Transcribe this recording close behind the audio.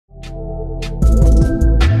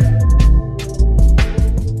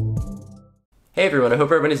Hey everyone, I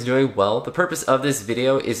hope everybody's doing well. The purpose of this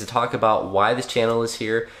video is to talk about why this channel is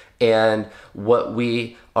here and what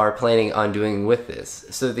we are planning on doing with this.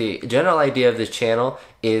 So the general idea of this channel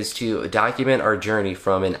is to document our journey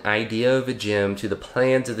from an idea of a gym to the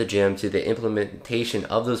plans of the gym to the implementation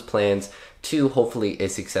of those plans to hopefully a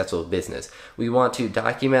successful business. We want to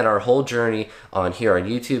document our whole journey on here on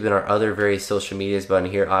YouTube and our other various social medias, but on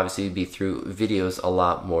here obviously be through videos a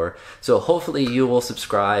lot more. So hopefully you will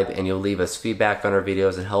subscribe and you'll leave us feedback on our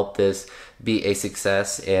videos and help this be a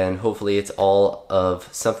success, and hopefully it's all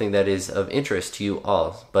of something that is of interest to you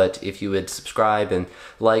all. But if you would subscribe and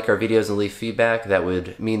like our videos and leave feedback, that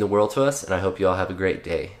would mean the world to us, and I hope you all have a great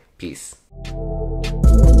day. Peace.